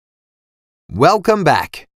Welcome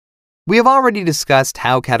back. We have already discussed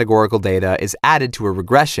how categorical data is added to a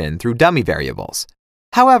regression through dummy variables.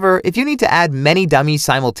 However, if you need to add many dummies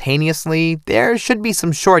simultaneously, there should be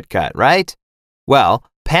some shortcut, right? Well,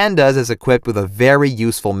 Pandas is equipped with a very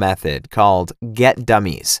useful method called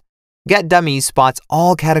getDummies. GetDummies spots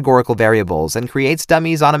all categorical variables and creates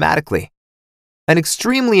dummies automatically. An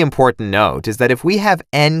extremely important note is that if we have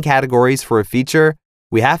n categories for a feature,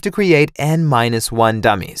 we have to create n-1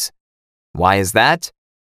 dummies. Why is that?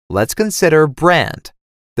 Let's consider brand.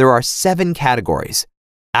 There are 7 categories: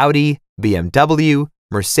 Audi, BMW,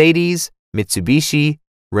 Mercedes, Mitsubishi,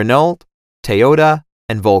 Renault, Toyota,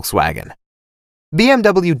 and Volkswagen.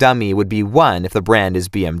 BMW dummy would be 1 if the brand is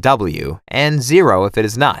BMW, and 0 if it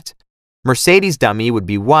is not. Mercedes dummy would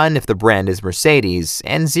be 1 if the brand is Mercedes,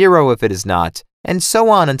 and 0 if it is not, and so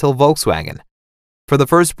on until Volkswagen. For the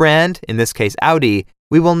first brand, in this case Audi,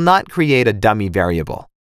 we will not create a dummy variable.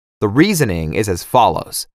 The reasoning is as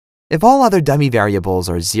follows. If all other dummy variables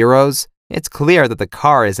are zeros, it's clear that the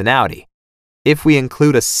car is an Audi. If we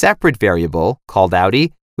include a separate variable called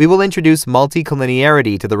Audi, we will introduce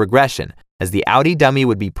multicollinearity to the regression, as the Audi dummy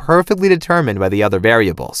would be perfectly determined by the other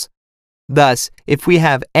variables. Thus, if we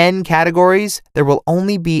have n categories, there will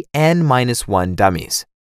only be n-1 dummies.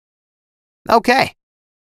 Okay,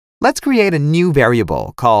 let's create a new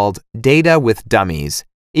variable called data_with_dummies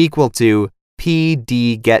equal to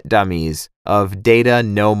pd_getDummies of data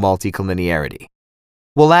no multicollinearity.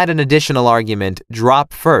 We'll add an additional argument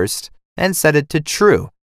drop first and set it to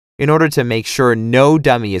true in order to make sure no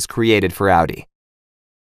dummy is created for Audi.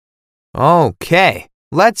 Okay,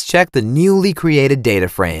 let's check the newly created data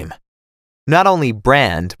frame. Not only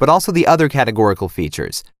brand, but also the other categorical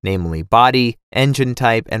features, namely body, engine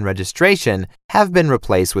type, and registration, have been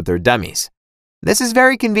replaced with their dummies. This is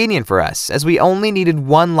very convenient for us, as we only needed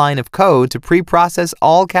 1 line of code to pre-process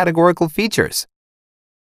all categorical features.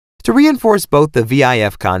 To reinforce both the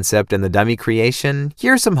VIF concept and the dummy creation,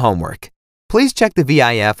 here's some homework. Please check the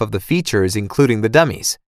VIF of the features including the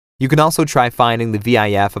dummies. You can also try finding the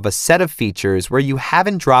VIF of a set of features where you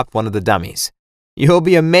haven't dropped one of the dummies. You'll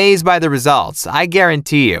be amazed by the results, I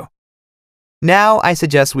guarantee you. Now I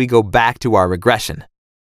suggest we go back to our regression.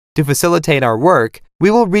 To facilitate our work,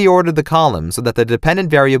 we will reorder the column so that the dependent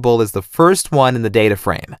variable is the first one in the data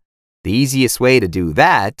frame. The easiest way to do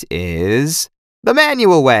that is the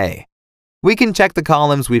manual way. We can check the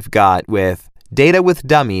columns we've got with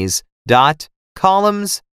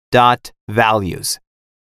data_with_dummies.columns.values.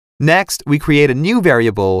 Next, we create a new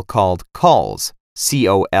variable called cols,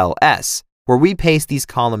 C-O-L-S, where we paste these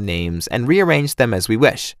column names and rearrange them as we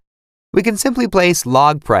wish. We can simply place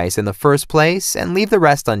log price in the first place and leave the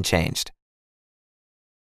rest unchanged.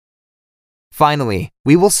 Finally,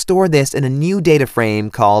 we will store this in a new data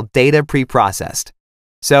frame called data preprocessed.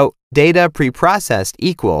 So data preprocessed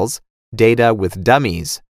equals data with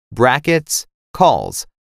dummies, brackets, cols,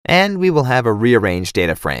 and we will have a rearranged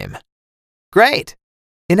data frame. Great!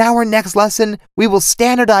 In our next lesson, we will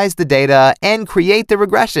standardize the data and create the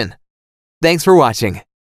regression. Thanks for watching.